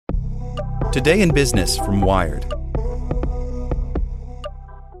Today in Business from Wired.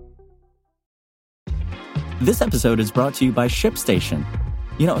 This episode is brought to you by ShipStation.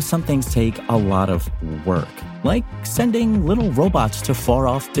 You know, some things take a lot of work, like sending little robots to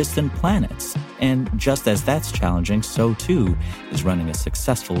far-off distant planets. And just as that's challenging, so too is running a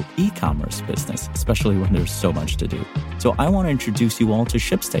successful e-commerce business, especially when there's so much to do. So I want to introduce you all to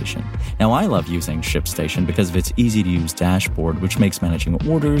ShipStation. Now, I love using ShipStation because of its easy-to-use dashboard, which makes managing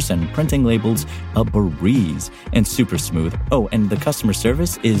orders and printing labels a breeze and super smooth. Oh, and the customer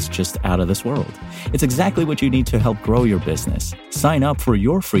service is just out of this world. It's exactly what you need to help grow your business. Sign up for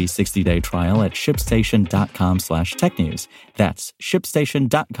your free 60-day trial at shipstation.com/technews. That's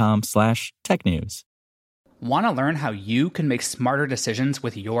shipstation.com/technews. Want to learn how you can make smarter decisions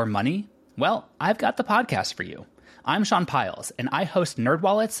with your money? Well, I've got the podcast for you. I'm Sean Piles, and I host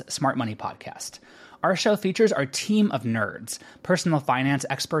NerdWallet's Smart Money Podcast. Our show features our team of nerds, personal finance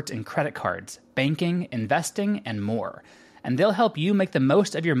experts in credit cards, banking, investing, and more. And they'll help you make the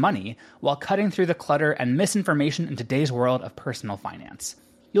most of your money while cutting through the clutter and misinformation in today's world of personal finance.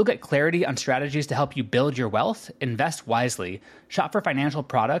 You'll get clarity on strategies to help you build your wealth, invest wisely, shop for financial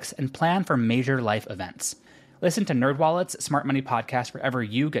products, and plan for major life events. Listen to NerdWallet's Smart Money Podcast wherever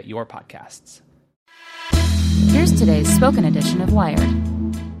you get your podcasts. Here's today's spoken edition of Wired.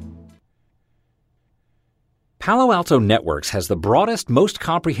 Palo Alto Networks has the broadest, most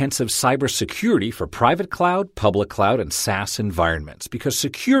comprehensive cybersecurity for private cloud, public cloud, and SaaS environments because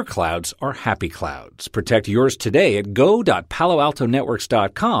secure clouds are happy clouds. Protect yours today at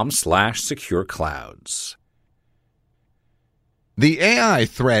go.paloaltonetworks.com/secure-clouds. The AI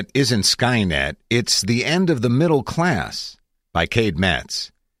threat isn't Skynet, it's the end of the middle class, by Cade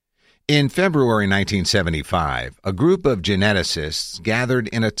Metz. In February 1975, a group of geneticists gathered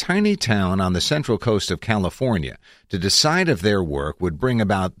in a tiny town on the central coast of California to decide if their work would bring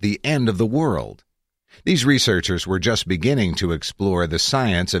about the end of the world. These researchers were just beginning to explore the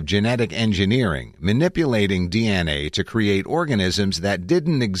science of genetic engineering, manipulating DNA to create organisms that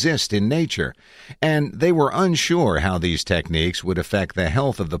didn't exist in nature, and they were unsure how these techniques would affect the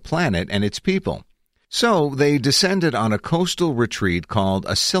health of the planet and its people. So they descended on a coastal retreat called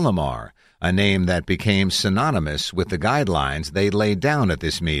Asilomar, a name that became synonymous with the guidelines they laid down at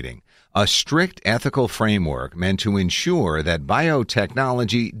this meeting, a strict ethical framework meant to ensure that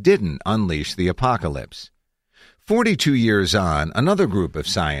biotechnology didn't unleash the apocalypse. 42 years on, another group of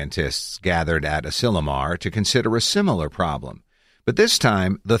scientists gathered at Asilomar to consider a similar problem. But this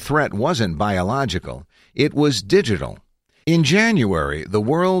time, the threat wasn't biological, it was digital. In January, the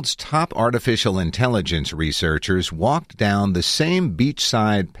world's top artificial intelligence researchers walked down the same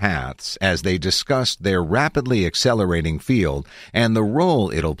beachside paths as they discussed their rapidly accelerating field and the role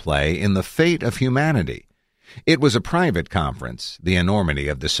it'll play in the fate of humanity. It was a private conference. The enormity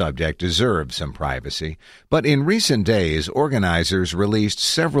of the subject deserved some privacy. But in recent days, organizers released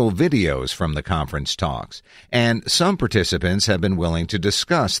several videos from the conference talks, and some participants have been willing to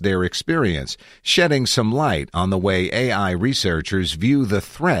discuss their experience, shedding some light on the way AI researchers view the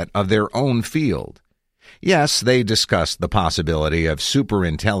threat of their own field. Yes, they discussed the possibility of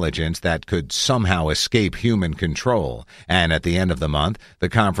superintelligence that could somehow escape human control, and at the end of the month, the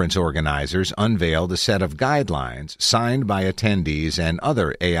conference organizers unveiled a set of guidelines signed by attendees and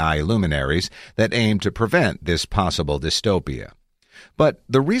other AI luminaries that aim to prevent this possible dystopia. But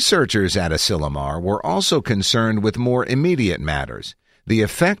the researchers at Asilomar were also concerned with more immediate matters, the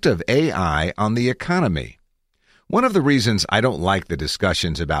effect of AI on the economy. One of the reasons I don't like the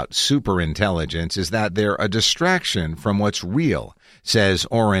discussions about superintelligence is that they're a distraction from what's real, says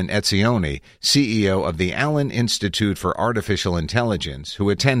Oren Etzioni, CEO of the Allen Institute for Artificial Intelligence, who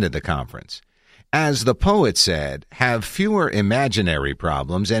attended the conference. As the poet said, have fewer imaginary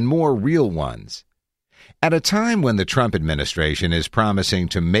problems and more real ones. At a time when the Trump administration is promising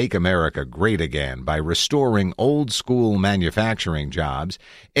to make America great again by restoring old-school manufacturing jobs,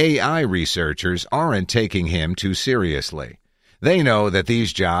 AI researchers aren't taking him too seriously. They know that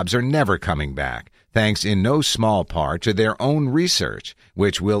these jobs are never coming back, thanks in no small part to their own research,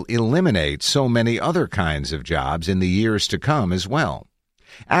 which will eliminate so many other kinds of jobs in the years to come as well.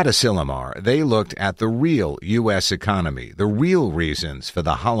 At Asilomar, they looked at the real U.S. economy, the real reasons for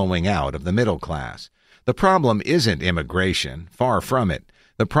the hollowing out of the middle class. The problem isn't immigration, far from it.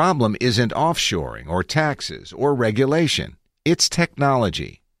 The problem isn't offshoring or taxes or regulation. It's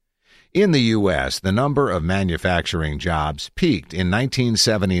technology. In the U.S., the number of manufacturing jobs peaked in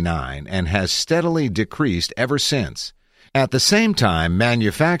 1979 and has steadily decreased ever since. At the same time,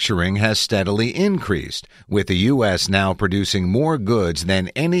 manufacturing has steadily increased, with the U.S. now producing more goods than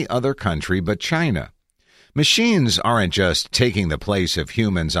any other country but China. Machines aren't just taking the place of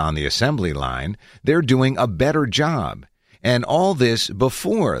humans on the assembly line, they're doing a better job. And all this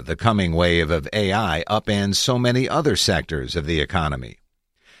before the coming wave of AI upends so many other sectors of the economy.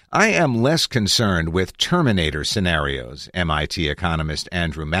 I am less concerned with Terminator scenarios, MIT economist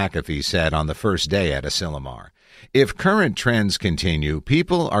Andrew McAfee said on the first day at Asilomar. If current trends continue,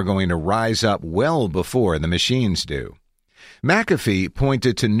 people are going to rise up well before the machines do. McAfee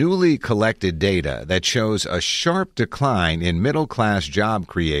pointed to newly collected data that shows a sharp decline in middle-class job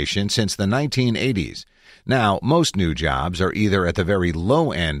creation since the 1980s. Now, most new jobs are either at the very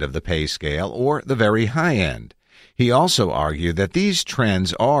low end of the pay scale or the very high end. He also argued that these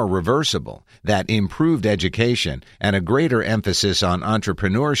trends are reversible, that improved education and a greater emphasis on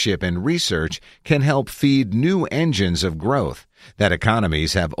entrepreneurship and research can help feed new engines of growth, that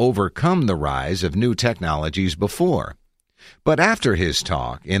economies have overcome the rise of new technologies before. But after his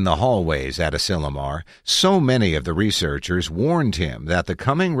talk in the hallways at Asilomar, so many of the researchers warned him that the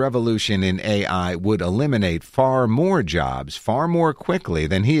coming revolution in AI would eliminate far more jobs far more quickly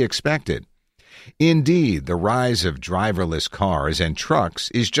than he expected. Indeed, the rise of driverless cars and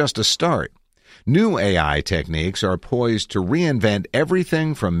trucks is just a start. New AI techniques are poised to reinvent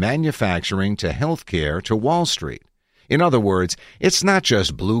everything from manufacturing to healthcare to Wall Street. In other words, it's not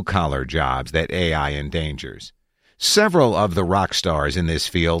just blue-collar jobs that AI endangers. Several of the rock stars in this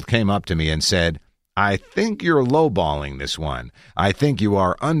field came up to me and said, "I think you're lowballing this one. I think you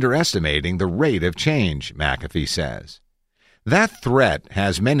are underestimating the rate of change," McAfee says. That threat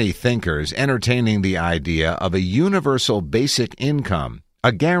has many thinkers entertaining the idea of a universal basic income,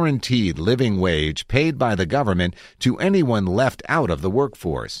 a guaranteed living wage paid by the government to anyone left out of the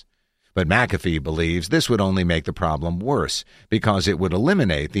workforce. But McAfee believes this would only make the problem worse because it would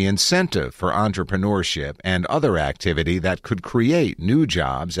eliminate the incentive for entrepreneurship and other activity that could create new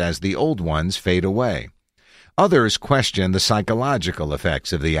jobs as the old ones fade away. Others question the psychological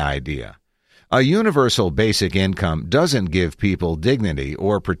effects of the idea. A universal basic income doesn't give people dignity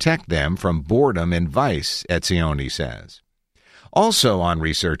or protect them from boredom and vice, Etzioni says. Also on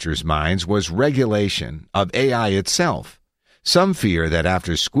researchers' minds was regulation of AI itself. Some fear that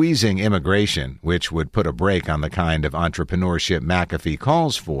after squeezing immigration, which would put a brake on the kind of entrepreneurship McAfee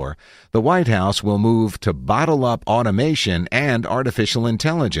calls for, the White House will move to bottle up automation and artificial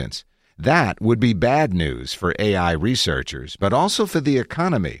intelligence. That would be bad news for AI researchers, but also for the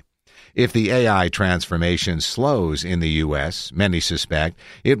economy. If the AI transformation slows in the U.S., many suspect,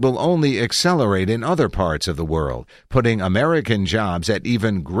 it will only accelerate in other parts of the world, putting American jobs at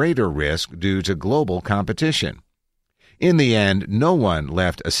even greater risk due to global competition. In the end, no one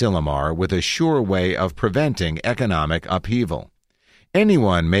left Asilomar with a sure way of preventing economic upheaval.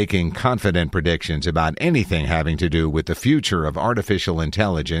 Anyone making confident predictions about anything having to do with the future of artificial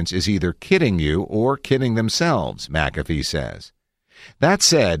intelligence is either kidding you or kidding themselves, McAfee says. That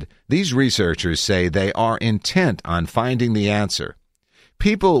said, these researchers say they are intent on finding the answer.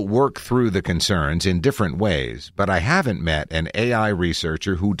 People work through the concerns in different ways, but I haven't met an AI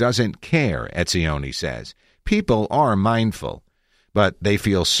researcher who doesn't care, Etzioni says. People are mindful, but they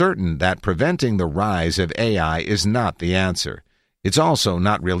feel certain that preventing the rise of AI is not the answer. It's also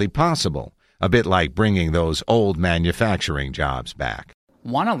not really possible, a bit like bringing those old manufacturing jobs back.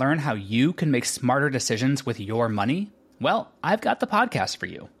 Want to learn how you can make smarter decisions with your money? Well, I've got the podcast for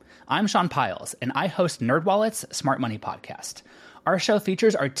you. I'm Sean Piles, and I host NerdWallet's Smart Money Podcast. Our show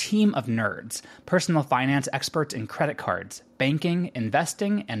features our team of nerds, personal finance experts in credit cards, banking,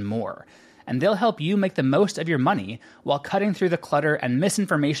 investing, and more. And they'll help you make the most of your money while cutting through the clutter and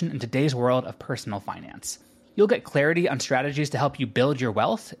misinformation in today's world of personal finance. You'll get clarity on strategies to help you build your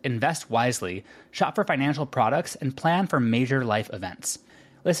wealth, invest wisely, shop for financial products, and plan for major life events.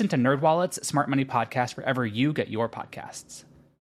 Listen to NerdWallet's Smart Money Podcast wherever you get your podcasts.